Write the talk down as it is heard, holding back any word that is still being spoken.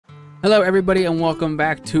Hello everybody and welcome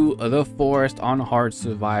back to The Forest on Hard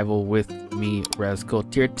Survival with me,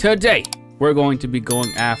 Rescultir. Today, we're going to be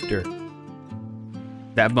going after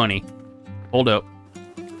that bunny. Hold up.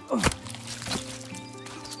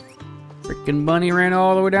 Freaking bunny ran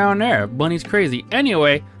all the way down there. Bunny's crazy.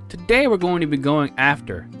 Anyway, today we're going to be going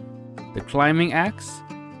after the climbing axe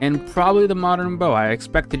and probably the modern bow. I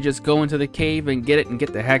expect to just go into the cave and get it and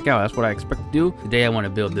get the heck out. That's what I expect to do. Today I want to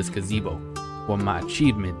build this gazebo. For my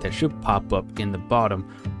achievement that should pop up in the bottom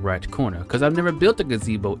right corner, because I've never built a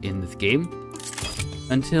gazebo in this game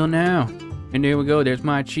until now. And there we go, there's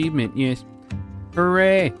my achievement. Yes,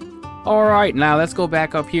 hooray. All right, now let's go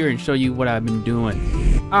back up here and show you what I've been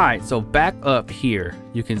doing. All right, so back up here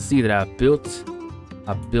you can see that I've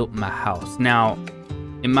built my house. Now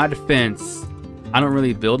in my defense, I don't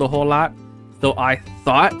really build a whole lot, so I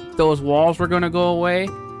thought those walls were gonna go away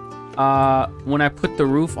when I put the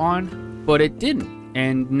roof on, but it didn't,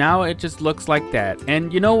 and now it just looks like that.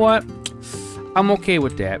 And you know what, I'm okay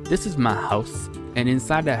with that. This is my house, and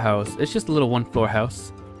inside that house it's just a little one floor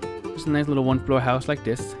house, just a nice little one floor house like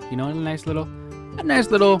this, you know, a nice little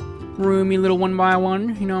roomy little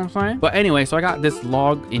 1x1, you know what I'm saying? But anyway, so I got this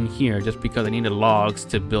log in here just because I needed logs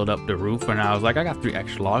to build up the roof, and I was like, I got 3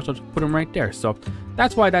 extra logs, so I'll just put them right there. So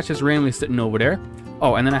that's why that's just randomly sitting over there.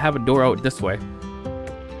 Oh, and then I have a door out this way.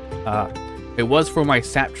 It was for my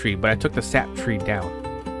sap tree, but I took the sap tree down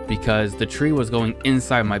because the tree was going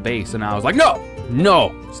inside my base, and I was like,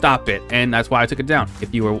 no, stop it. And that's why I took it down.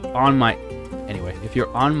 If you were on my, if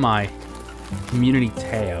you're on my community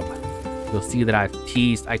tab, you'll see that I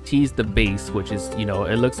teased the base, which is, you know,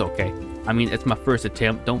 it looks okay. I mean, it's my first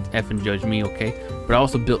attempt. Don't effing judge me, okay? But I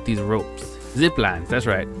also built these ropes. Zip lines, that's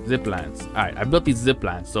right, zip lines. All right, I built these zip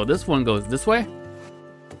lines. So this one goes this way.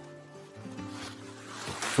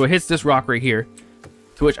 So it hits this rock right here,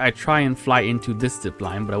 to which I try and fly into this zip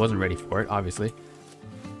line, but I wasn't ready for it, obviously.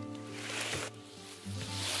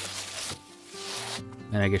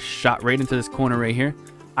 And I get shot right into this corner right here.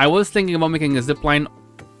 I was thinking about making a zip line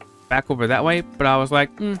back over that way, but I was like,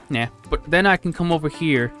 nah. But then I can come over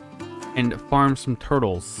here and farm some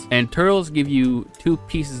turtles. And turtles give you 2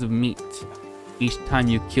 pieces of meat each time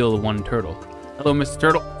you kill 1 turtle. Hello, Mr.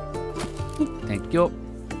 Turtle. Thank you.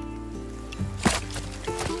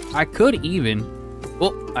 I could even,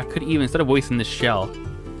 instead of wasting this shell,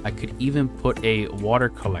 I could even put a water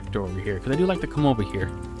collector over here, because I do like to come over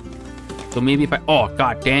here. So maybe if oh,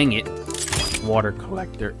 god dang it. Water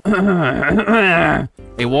collector. A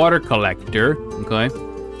water collector, okay,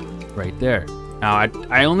 right there. Now,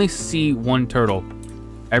 I only see 1 turtle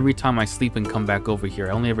every time I sleep and come back over here. I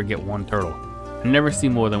only ever get 1 turtle. I never see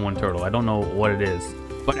more than 1 turtle. I don't know what it is.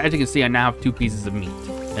 But as you can see, I now have 2 pieces of meat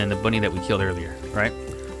and the bunny that we killed earlier, right?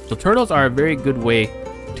 So turtles are a very good way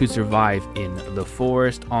to survive in the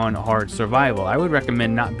forest on hard survival. I would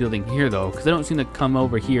recommend not building here though, because they don't seem to come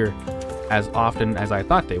over here as often as I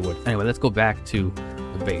thought they would. Anyway, let's go back to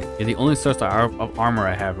the base. It's the only source of armor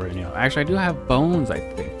I have right now. Actually, I do have bones, I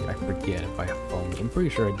think. I forget if I have bones. I'm pretty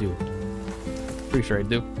sure I do. Pretty sure I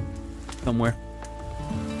do. Somewhere.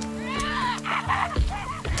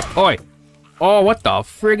 Oi! Oh, what the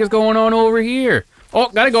frig is going on over here? Oh,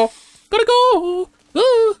 gotta go. Gotta go!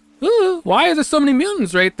 Why is there so many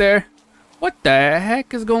mutants right there? What the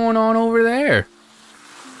heck is going on over there?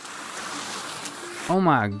 Oh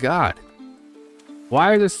my god.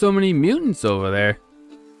 Why are there so many mutants over there?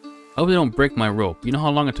 I hope they don't break my rope. You know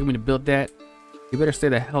how long it took me to build that? You better stay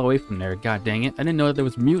the hell away from there, god dang it. I didn't know that there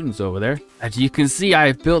was mutants over there. As you can see,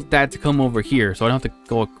 I built that to come over here, so I don't have to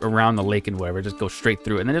go around the lake and whatever. Just go straight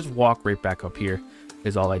through it, and then just walk right back up here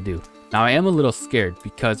is all I do. Now, I am a little scared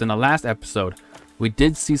because in the last episode, we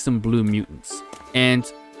did see some blue mutants,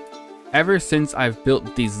 and ever since I've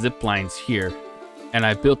built these zip lines here and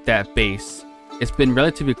I built that base, it's been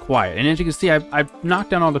relatively quiet. And as you can see, I've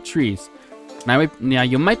knocked down all the trees. Now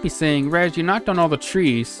you might be saying, Reg, you knocked down all the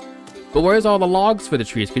trees, but where's all the logs for the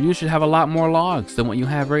trees? Because you should have a lot more logs than what you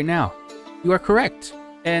have right now. You are correct.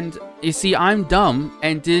 And you see, I'm dumb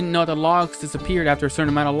and didn't know the logs disappeared after a certain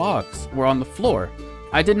amount of logs were on the floor.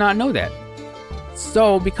 I did not know that.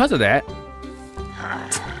 So because of that,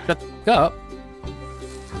 shut the fuck up.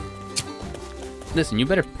 Listen, you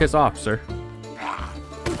better piss off, sir.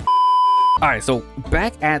 Alright, so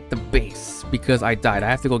back at the base, because I died. I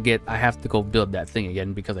have to go build that thing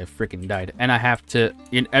again because I freaking died. And I have to,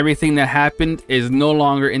 everything that happened is no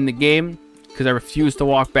longer in the game because I refuse to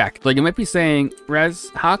walk back. Like, you might be saying,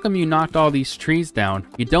 Rez, how come you knocked all these trees down?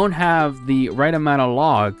 You don't have the right amount of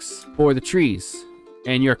logs for the trees.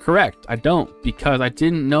 And you're correct, I don't, because I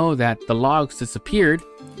didn't know that the logs disappeared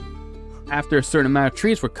after a certain amount of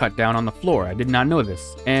trees were cut down on the floor. I did not know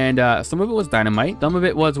this. And some of it was dynamite. Some of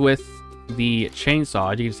it was with the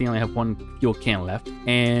chainsaw. As you can see, I only have one fuel can left.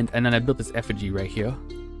 And then I built this effigy right here.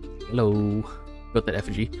 Hello. Built that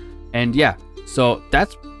effigy. And yeah, so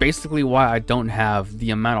that's basically why I don't have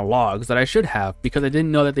the amount of logs that I should have, because I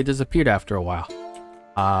didn't know that they disappeared after a while.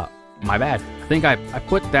 My bad. I think I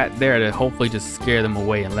put that there to hopefully just scare them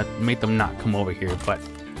away and make them not come over here, but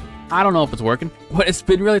I don't know if it's working. But it's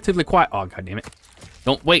been relatively quiet. Oh, god damn it.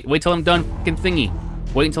 Don't wait till I'm done fucking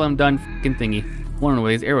thingy. Wait until I'm done fucking thingy. I wanna know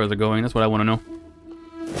where these arrows are going, that's what I wanna know.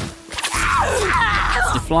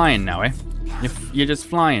 You're flying now, eh? You're just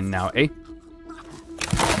flying now, eh?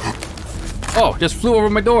 Oh, just flew over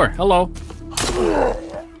my door. Hello.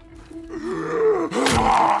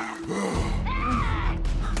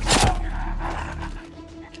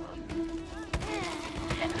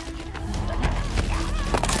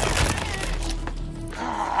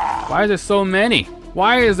 Why is there so many?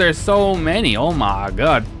 Why is there so many? Oh my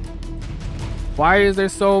god. Why is there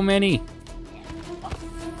so many?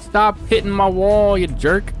 Stop hitting my wall, you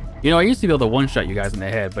jerk. You know, I used to be able to one-shot you guys in the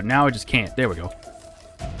head, but now I just can't. There we go.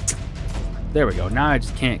 There we go. Now I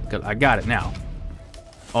just can't, 'cause I got it now.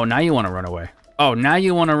 Oh, now you want to run away. Oh, now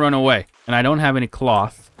you want to run away. And I don't have any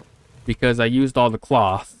cloth because I used all the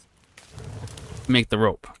cloth to make the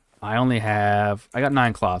rope. I got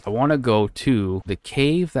 9 cloth. I want to go to the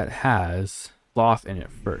cave that has cloth in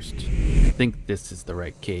it first. I think this is the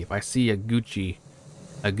right cave. I see a Gucci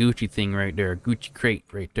thing right there. A Gucci crate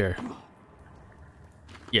right there.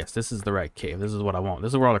 Yes, this is the right cave. This is what I want.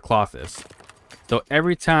 This is where all the cloth is. So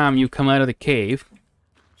every time you come out of the cave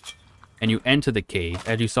and you enter the cave,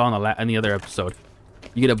 as you saw in the other episode,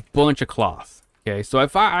 you get a bunch of cloth. Okay, so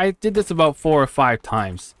if I did this about 4 or 5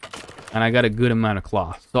 times, and I got a good amount of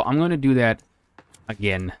cloth. So I'm going to do that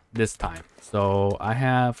again this time. So I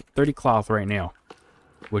have 30 cloth right now,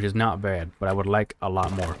 which is not bad, but I would like a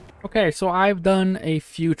lot more. Okay, so I've done a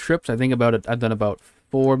few trips. I've done about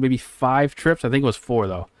 4, maybe 5 trips. I think it was 4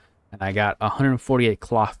 though. And I got 148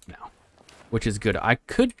 cloth now, which is good. I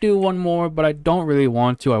could do one more, but I don't really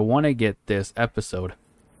want to. I want to get this episode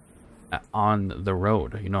on the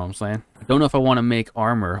road. You know what I'm saying? I don't know if I want to make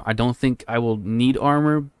armor. I don't think I will need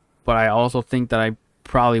armor, but I also think that I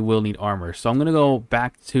probably will need armor. So I'm going to go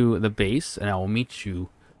back to the base, and I will meet you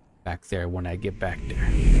back there when I get back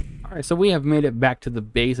there. Alright, so we have made it back to the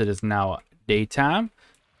base. It is now daytime,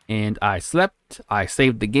 and I slept, I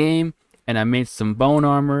saved the game, and I made some bone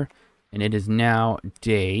armor, and it is now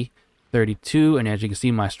day 32, and as you can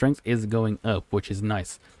see, my strength is going up, which is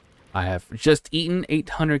nice. I have just eaten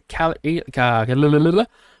 800 calories. I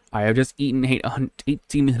have just eaten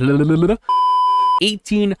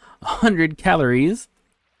 1,800 calories,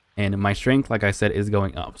 and my strength, like I said, is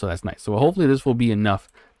going up, so that's nice. So hopefully this will be enough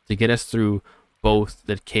to get us through both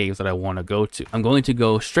the caves that I want to go to. I'm going to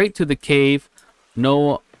go straight to the cave,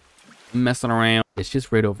 no messing around. It's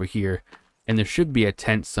just right over here, and there should be a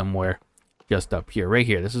tent somewhere just up here, right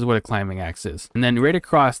here. This is where the climbing axe is, and then right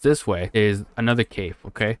across this way is another cave.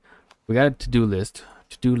 Okay, we got a to-do list.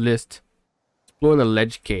 Explore the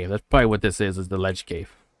ledge cave. That's probably what this is the ledge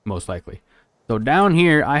cave, most likely. So down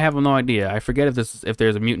here, I have no idea. I forget if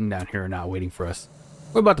there's a mutant down here or not waiting for us.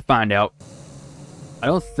 We're about to find out. I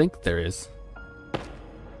don't think there is.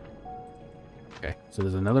 Okay, so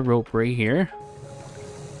there's another rope right here.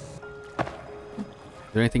 Is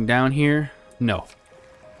there anything down here? No.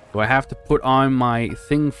 Do I have to put on my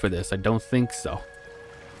thing for this? I don't think so.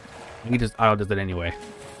 I'll do it anyway.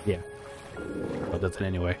 Yeah. I'll do it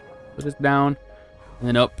anyway. Put this down, and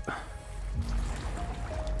then up.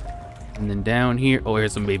 And then down here. Oh,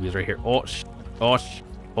 here's some babies right here. Oh,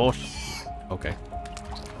 okay.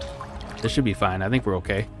 This should be fine. I think we're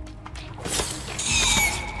okay.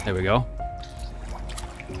 There we go.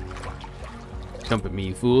 Jump at me,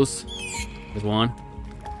 you fools. There's 1.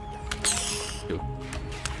 2.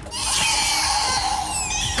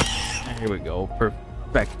 Here we go.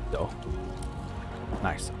 Perfecto.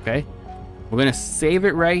 Nice. Okay. We're gonna save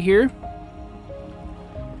it right here.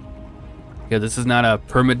 Because this is not a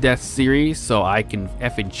permadeath series, so I can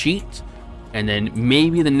effing cheat. And then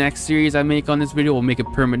maybe the next series I make on this video will make it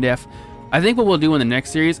permadeath. I think what we'll do in the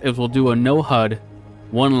next series is we'll do a no HUD,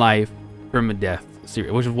 1 life permadeath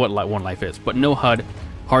series, which is what 1 life is. But no HUD,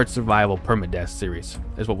 hard survival permadeath series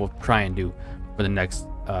is what we'll try and do for the next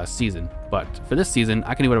season. But for this season,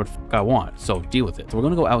 I can do whatever the fuck I want, so deal with it. So we're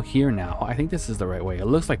gonna go out here now. I think this is the right way. It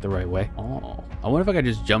looks like the right way. Oh, I wonder if I could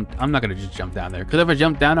just jump. I'm not gonna just jump down there, because if I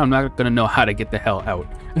jump down, I'm not gonna know how to get the hell out.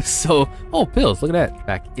 So, oh, pills, look at that.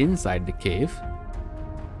 Back inside the cave.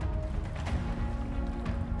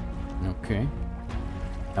 Okay.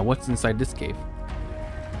 Now what's inside this cave?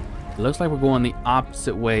 It looks like we're going the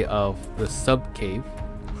opposite way of the sub cave,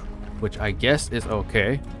 which I guess is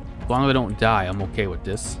okay. As long as I don't die, I'm okay with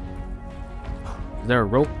this. Is there a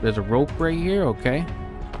rope? There's a rope right here, okay.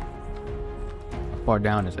 How far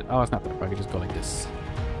down is it? Oh, it's not that far. I can just go like this.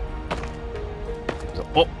 So,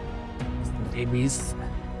 oh! Some babies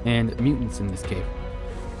and mutants in this cave.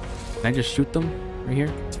 Can I just shoot them right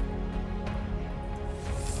here?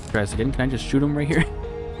 Try this again. Can I just shoot them right here?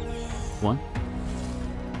 1,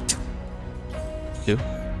 2.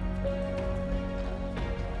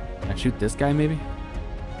 Can I shoot this guy maybe?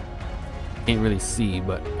 Can't really see,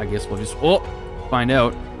 but I guess we'll just find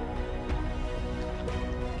out.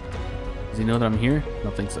 Does he know that I'm here? I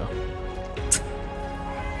don't think so.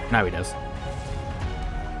 Now he does.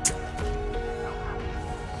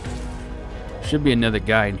 Should be another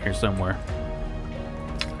guy in here somewhere.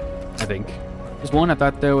 I think. There's one. I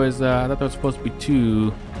thought there was supposed to be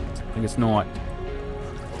 2. I think it's not.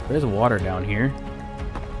 There's water down here.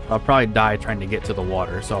 I'll probably die trying to get to the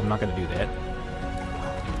water, so I'm not gonna do that.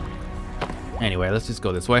 Anyway, let's just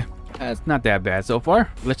go this way. It's not that bad so far.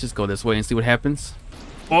 Let's just go this way and see what happens.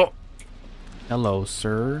 Oh! Hello,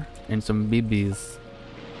 sir. And some babies.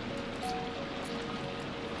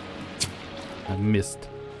 I missed.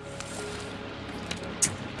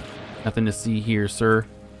 Nothing to see here, sir.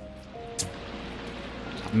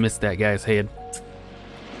 I missed that guy's head.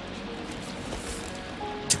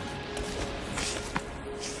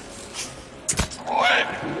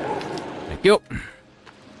 Thank you.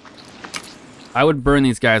 I would burn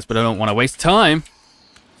these guys, but I don't want to waste time.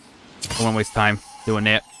 I don't want to waste time doing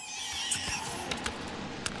that.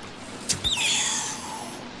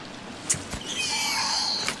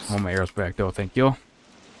 I want my arrows back though, thank you.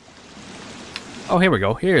 Oh, here we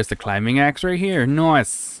go. Here's the climbing axe right here.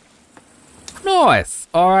 Nice. Nice.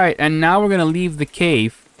 Alright, and now we're going to leave the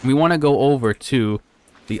cave. We want to go over to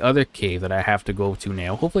the other cave that I have to go to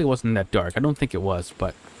now. Hopefully it wasn't that dark. I don't think it was,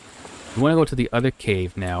 but we want to go to the other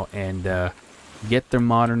cave now and get their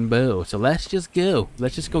modern bow. So let's just go.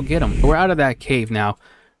 Let's just go get them. We're out of that cave now,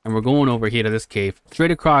 and we're going over here to this cave.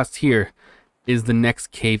 Straight across here is the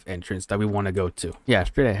next cave entrance that we want to go to. Yeah,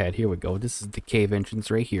 straight ahead. Here we go. This is the cave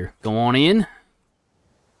entrance right here. Go on in.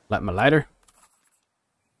 Light my lighter.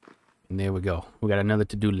 And there we go. We got another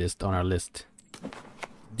to-do list on our list.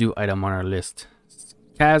 Do item on our list.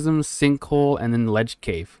 Chasm, sinkhole, and then ledge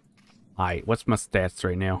cave. Alright, what's my stats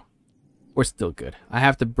right now? We're still good. I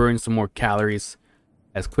have to burn some more calories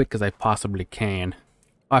as quick as I possibly can.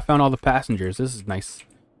 Oh, I found all the passengers. This is nice.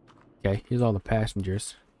 Okay, here's all the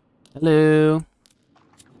passengers. Hello.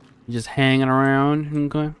 You just hanging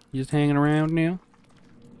around? Okay, you just hanging around now?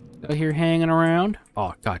 Out here hanging around?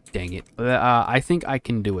 Oh, god dang it. I think I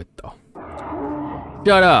can do it though.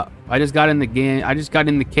 Shut up. I just got in the game. I just got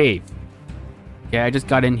in the cave. Okay, I just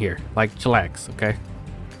got in here. Like, chillax, okay?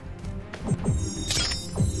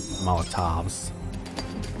 Molotovs.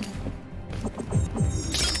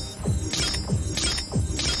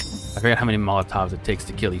 I forget how many Molotovs it takes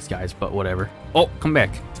to kill these guys, but whatever. Oh, come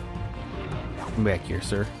back. Come back here,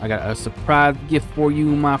 sir. I got a surprise gift for you,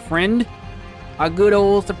 my friend. A good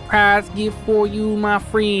old surprise gift for you, my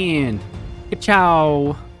friend.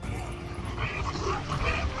 Ka-chow.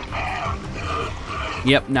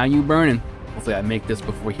 Yep, now you burning. Hopefully I make this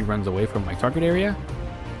before he runs away from my target area.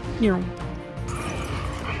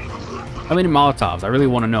 How many Molotovs? I really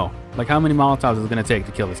want to know. Like, how many Molotovs is it going to take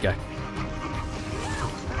to kill this guy?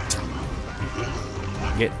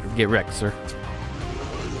 Get wrecked, sir.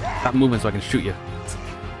 Stop moving so I can shoot you.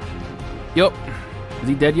 Yup. Is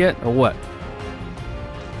he dead yet, or what?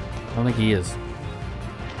 I don't think he is.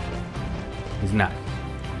 He's not.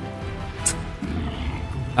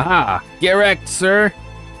 Aha! Get wrecked, sir!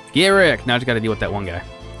 Get wrecked! Now I just gotta deal with that one guy.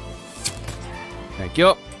 Thank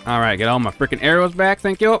you. Alright, get all my freaking arrows back,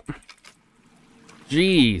 thank you.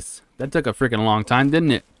 Jeez. That took a freaking long time,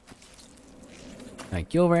 didn't it?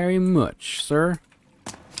 Thank you very much, sir.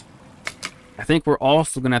 I think we're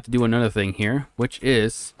also gonna have to do another thing here, which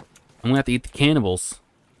is I'm gonna have to eat the cannibals.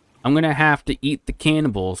 I'm gonna have to eat the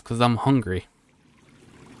cannibals because I'm hungry.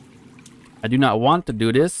 I do not want to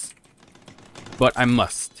do this, but I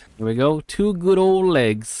must. Here we go. 2 good old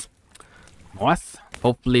legs. Nice.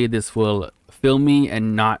 Hopefully this will fill me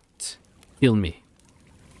and not kill me.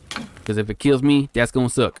 Because if it kills me, that's gonna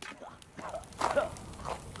suck.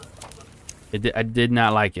 I did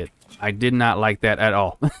not like it. I did not like that at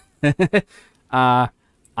all. I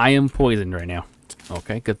am poisoned right now.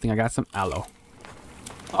 Okay, good thing I got some aloe.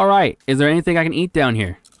 Alright, is there anything I can eat down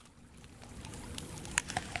here?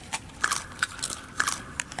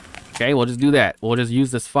 Okay, we'll just do that. We'll just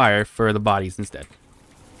use this fire for the bodies instead.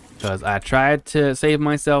 Because I tried to save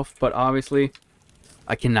myself, but obviously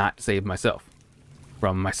I cannot save myself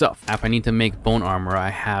from myself. If I need to make bone armor, I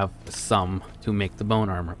have some to make the bone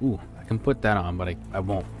armor. Ooh, I can put that on, but I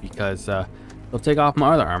won't because it'll take off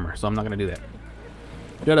my other armor, so I'm not gonna do that.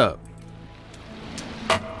 Shut up.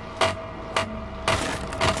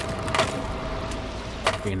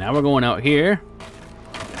 Okay, now we're going out here.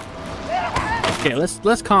 Okay,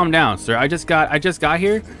 let's calm down, sir. I just got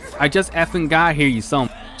here. I just effing got here, you son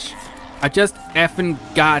of a bitch. I just effing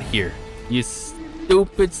got here, you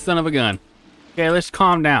stupid son of a gun. Okay, let's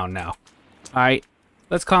calm down now. Alright,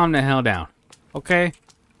 let's calm the hell down. Okay?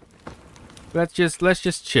 Let's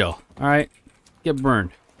just chill. Alright? Get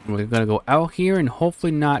burned. We're gonna go out here and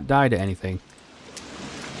hopefully not die to anything.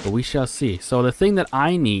 But we shall see. So the thing that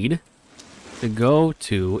I need to go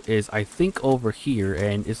to is, I think, over here,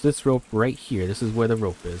 and it's this rope right here. This is where the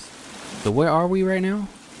rope is. So where are we right now?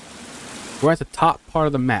 We're at the top part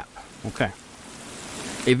of the map. Okay.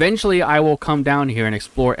 Eventually I will come down here and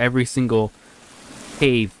explore every single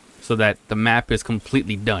cave so that the map is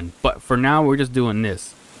completely done. But for now we're just doing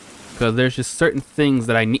this because there's just certain things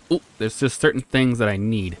that I need. Oh, there's just certain things that I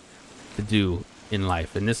need to do in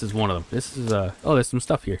life, and this is one of them. This is oh, there's some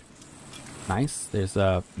stuff here. Nice. There's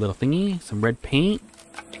a little thingy, some red paint,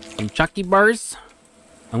 some Chucky bars.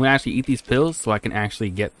 I'm gonna actually eat these pills so I can actually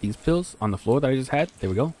get these pills on the floor that I just had. There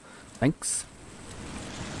we go. Thanks.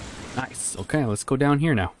 Nice. Okay, let's go down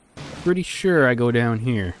here now. Pretty sure I go down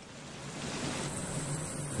here.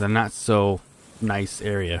 The not so nice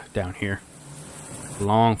area down here.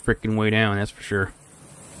 Long freaking way down, that's for sure.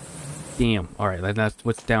 Damn. Alright, that's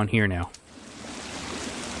what's down here now.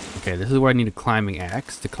 Okay, this is where I need a climbing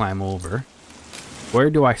axe to climb over. Where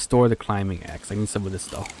do I store the climbing axe? I need some of this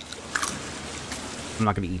though. I'm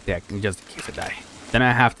not gonna eat that just in case I die. Then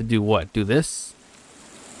I have to do what? Do this?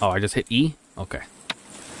 Oh, I just hit E? Okay.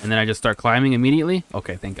 And then I just start climbing immediately?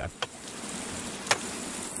 Okay, thank God.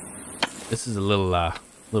 This is a little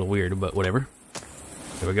weird, but whatever.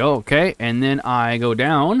 There we go, okay. And then I go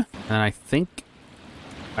down, and I think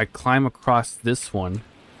I climb across this one.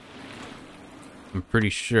 I'm pretty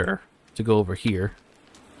sure, to go over here.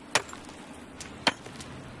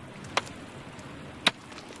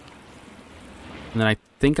 And then I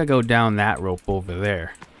think I go down that rope over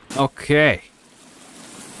there. Okay.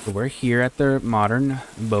 So we're here at the modern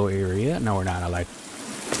bow area. No, we're not. I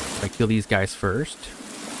kill these guys first.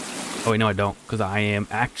 Oh, wait, no, I don't. Because I am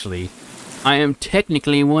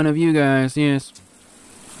technically one of you guys. Yes.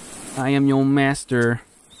 I am your master.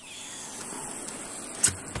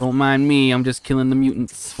 Don't mind me. I'm just killing the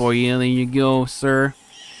mutants for you. There you go, sir.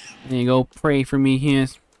 There you go. Pray for me.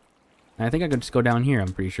 Yes. I think I could just go down here.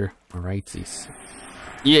 I'm pretty sure. Alrighties.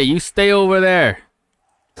 Yeah, you stay over there.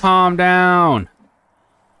 Calm down.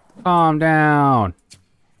 Calm down.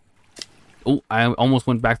 Oh, I almost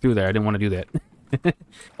went back through there. I didn't want to do that.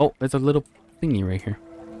 Oh, there's a little thingy right here.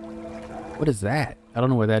 What is that? I don't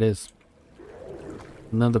know where that is.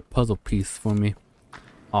 Another puzzle piece for me.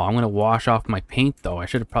 Oh, I'm going to wash off my paint, though. I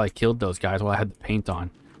should have probably killed those guys while I had the paint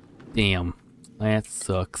on. Damn. That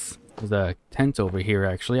sucks. There's a tent over here,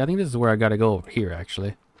 actually. I think this is where I got to go over here,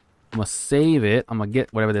 actually. I'm going to save it. I'm going to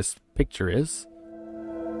get whatever this picture is.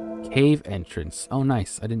 Cave entrance. Oh,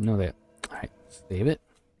 nice. I didn't know that. Alright, save it.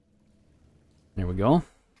 There we go.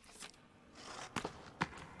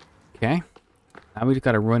 Okay. Now we just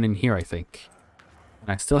gotta run in here, I think.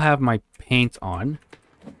 And I still have my paint on.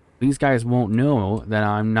 These guys won't know that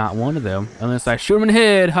I'm not one of them unless I shoot them in the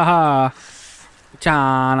head. Haha.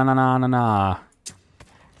 Cha na na na na na.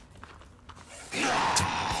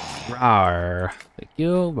 Rawr. Thank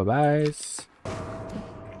you. Bye byes.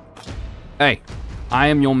 Hey. I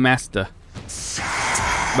am your master.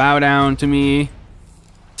 Bow down to me.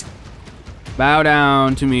 Bow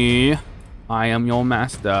down to me. I am your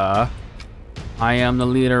master. I am the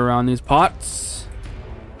leader around these parts.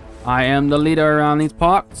 I am the leader around these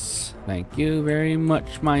parts. Thank you very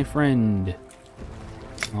much, my friend.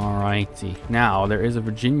 Alrighty. Now, there is a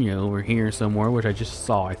Virginia over here somewhere, which I just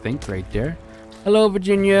saw, I think, right there. Hello,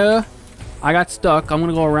 Virginia. I got stuck. I'm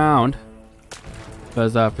gonna go around.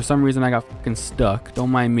 Because for some reason I got fucking stuck.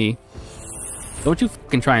 Don't mind me. Don't you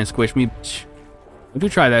fucking try and squish me, bitch. Don't you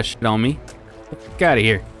try that shit on me. Get the fuck out of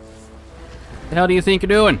here. What the hell do you think you're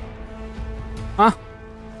doing? Huh?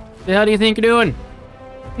 What the hell do you think you're doing?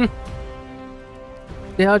 What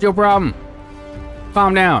the hell's your problem?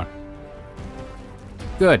 Calm down.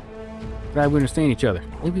 Good. Glad we understand each other.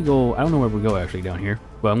 I think we go, I don't know where we go actually down here.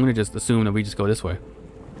 But I'm gonna just assume that we just go this way.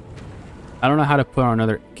 I don't know how to put on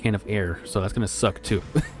another can of air, so that's gonna suck too.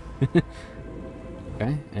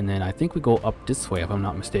 Okay, and then I think we go up this way if I'm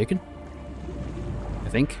not mistaken. I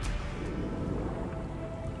think.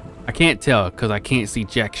 I can't tell because I can't see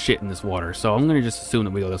jack shit in this water, so I'm gonna just assume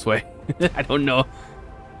that we go this way. I don't know.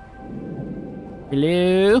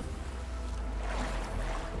 Hello?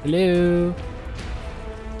 Hello?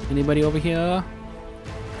 Anybody over here?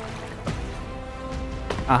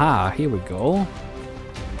 Aha, here we go.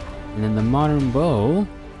 And then the modern bow.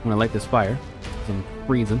 I'm gonna light this fire because I'm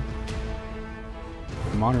freezing.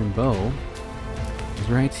 The modern bow is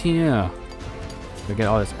right here. We get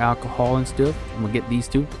all this alcohol and stuff. I'm gonna get these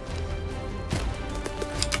two.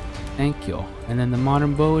 Thank you. And then the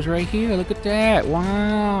modern bow is right here. Look at that.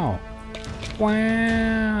 Wow.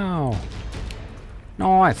 Wow.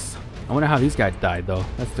 Nice. I wonder how these guys died though.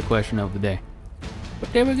 That's the question of the day.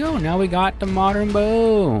 But there we go. Now we got the modern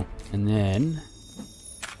bow. And then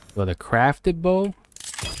so the crafted bow,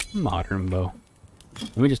 modern bow.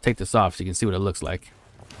 Let me just take this off so you can see what it looks like.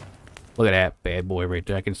 Look at that bad boy right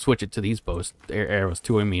there. I can switch it to these bows, arrows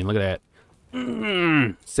too. I mean, look at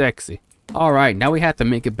that. Sexy. All right, now we have to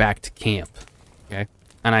make it back to camp. Okay,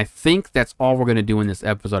 and I think that's all we're gonna do in this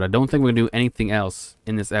episode. I don't think we're gonna do anything else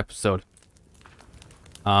in this episode.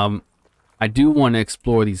 I do want to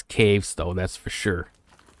explore these caves though. That's for sure.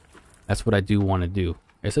 That's what I do want to do.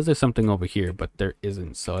 It says there's something over here, but there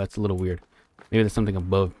isn't, so that's a little weird. Maybe there's something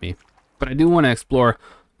above me. But I do want to explore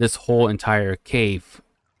this whole entire cave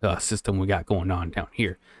system we got going on down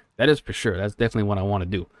here. That is for sure. That's definitely what I want to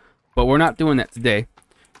do. But we're not doing that today.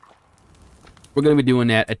 We're going to be doing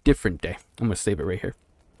that a different day. I'm going to save it right here.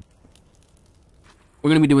 We're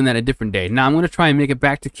going to be doing that a different day. Now I'm going to try and make it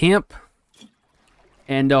back to camp.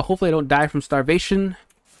 And hopefully I don't die from starvation.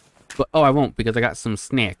 But, oh, I won't because I got some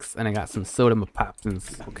snacks and I got some soda pops.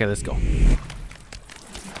 Okay, let's go.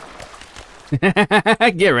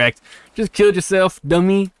 Get wrecked. Just killed yourself,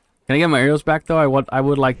 dummy. Can I get my arrows back though? I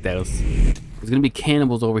would like those. There's gonna be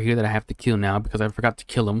cannibals over here that I have to kill now because I forgot to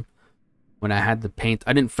kill them when I had the paint.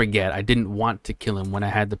 I didn't forget. I didn't want to kill him when I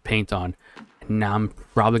had the paint on. And now I'm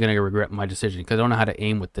probably gonna regret my decision because I don't know how to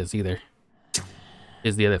aim with this either.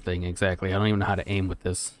 Is the other thing exactly? I don't even know how to aim with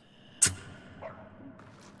this.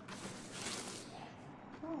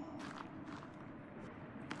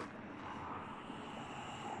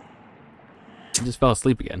 He just fell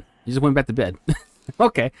asleep again. He just went back to bed.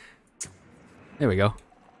 Okay. There we go.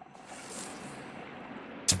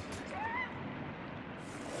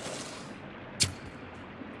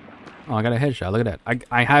 Oh, I got a headshot. Look at that.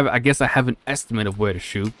 I guess I have an estimate of where to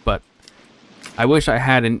shoot, but I wish I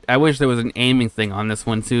had I wish there was an aiming thing on this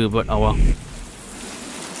one too, but oh well.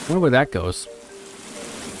 I wonder where that goes.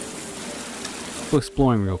 Let's go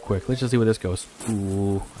exploring real quick. Let's just see where this goes.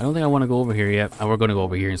 Ooh, I don't think I want to go over here yet. Oh, we're going to go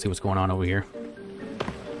over here and see what's going on over here.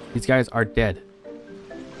 These guys are dead.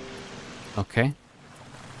 Okay.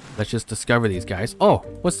 Let's just discover these guys. Oh,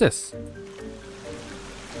 what's this?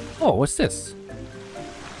 Oh, what's this?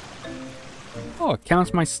 Oh, it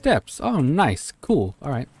counts my steps. Oh, nice. Cool.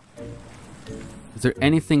 All right. Is there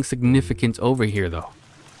anything significant over here, though?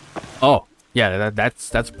 Oh, yeah,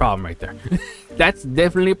 that's a problem right there. That's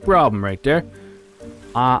definitely a problem right there.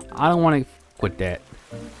 I don't want to put that.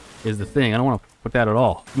 Is the thing. I don't want to put that at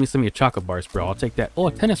all. Give me some of your chocolate bars, bro. I'll take that. Oh,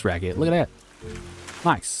 a tennis racket. Look at that.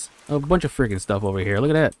 Nice. A bunch of freaking stuff over here.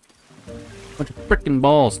 Look at that. A bunch of freaking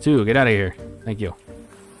balls, too. Get out of here. Thank you.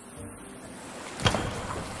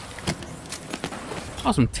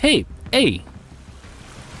 Oh, some tape. Hey.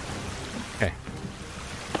 Okay.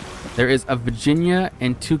 There is a Virginia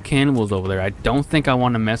and 2 cannibals over there. I don't think I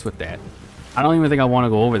want to mess with that. I don't even think I want to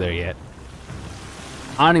go over there yet.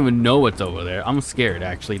 I don't even know what's over there. I'm scared,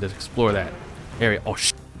 actually, to explore that area. Oh,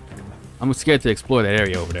 shit. I'm scared to explore that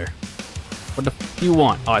area over there. What the f you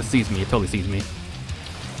want? Oh, it sees me. It totally sees me.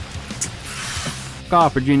 Fuck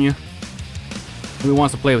off, Virginia. Who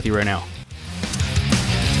wants to play with you right now?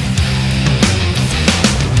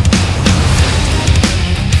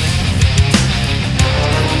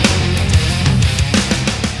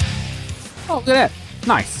 Oh, look at that.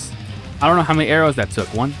 Nice. I don't know how many arrows that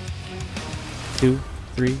took. 1, 2,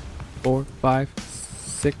 3, 4, 5,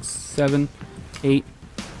 6, 7, 8.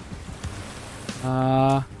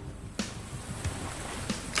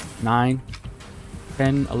 9,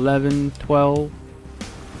 10, 11, 12.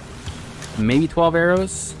 Maybe 12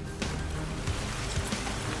 arrows.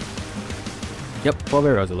 Yep, 12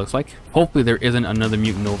 arrows it looks like. Hopefully there isn't another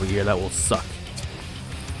mutant over here. That will suck.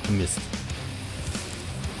 I missed.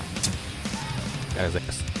 That is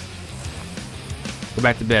this. Go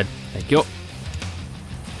back to bed. Thank you.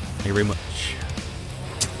 Thank you very much.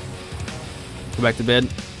 Go back to bed.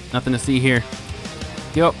 Nothing to see here.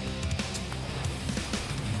 Yep.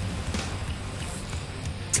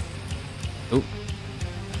 Oh.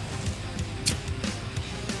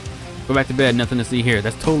 Go back to bed, nothing to see here.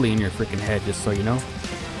 That's totally in your freaking head, just so you know.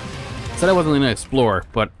 Said I wasn't gonna explore,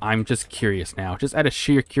 but I'm just curious now. Just out of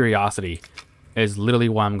sheer curiosity is literally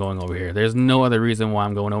why I'm going over here. There's no other reason why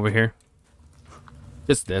I'm going over here.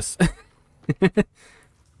 Just this.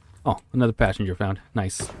 Oh, another passenger found.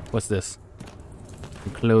 Nice. What's this?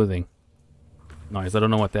 Some clothing. Nice. I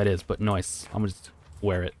don't know what that is, but nice. I'm gonna just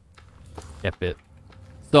wear it. Yep, it.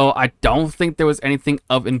 So I don't think there was anything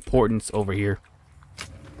of importance over here.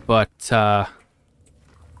 But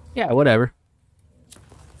yeah, whatever.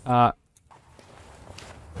 Yeah,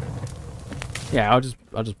 I'll just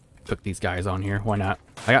put these guys on here. Why not?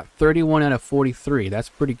 I got 31 out of 43. That's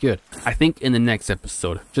pretty good. I think in the next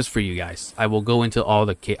episode, just for you guys, I will go into all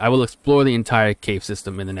the cave. I will explore the entire cave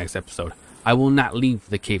system in the next episode. I will not leave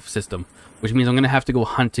the cave system, which means I'm gonna have to go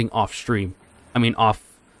hunting off stream. I mean, off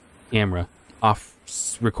camera, off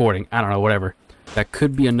recording. I don't know, whatever. That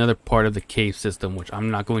could be another part of the cave system, which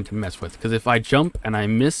I'm not going to mess with. Because if I jump and I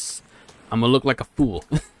miss, I'm gonna look like a fool,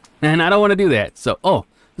 and I don't want to do that. So, oh.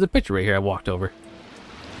 There's a picture right here I walked over.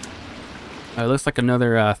 It looks like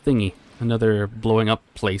another thingy. Another blowing up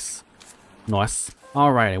place. Nice.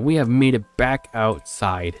 Alright, we have made it back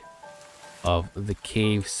outside of the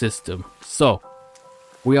cave system. So,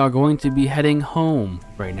 we are going to be heading home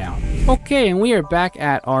right now. Okay, and we are back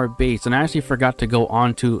at our base. And I actually forgot to go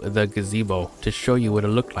onto the gazebo to show you what it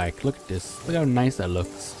looked like. Look at this. Look how nice that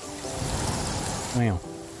looks. Wow.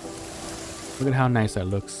 Look at how nice that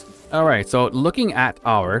looks. Alright, so looking at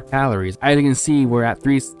our calories, as you can see, we're at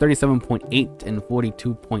 37.8 and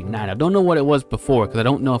 42.9. I don't know what it was before, because I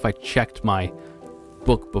don't know if I checked my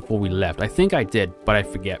book before we left. I think I did, but I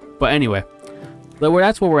forget. But anyway,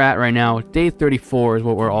 that's where we're at right now. Day 34 is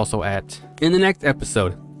what we're also at. In the next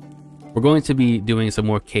episode, we're going to be doing some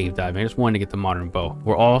more cave diving. I just wanted to get the modern bow.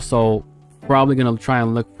 We're also probably going to try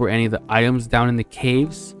and look for any of the items down in the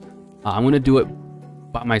caves. I'm going to do it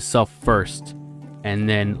by myself first. And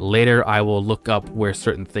then later I will look up where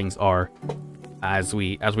certain things are as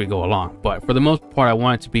we go along. But for the most part, I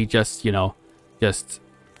want it to be just, you know, just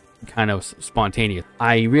kind of spontaneous.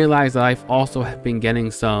 I realize that I've also been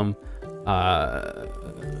getting some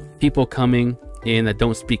people coming in that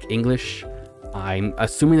don't speak English. I'm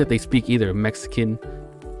assuming that they speak either Mexican,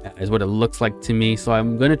 is what it looks like to me. So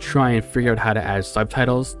I'm gonna try and figure out how to add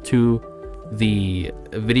subtitles to the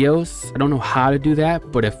videos. I don't know how to do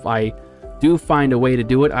that, but if I do find a way to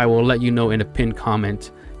do it, I will let you know in a pinned comment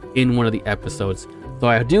in one of the episodes. So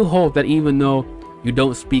I do hope that even though you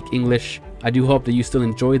don't speak English, I do hope that you still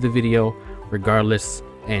enjoy the video regardless.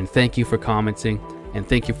 And thank you for commenting, and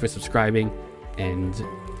thank you for subscribing and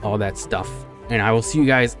all that stuff. And I will see you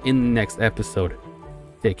guys in the next episode.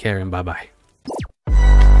 Take care and bye bye.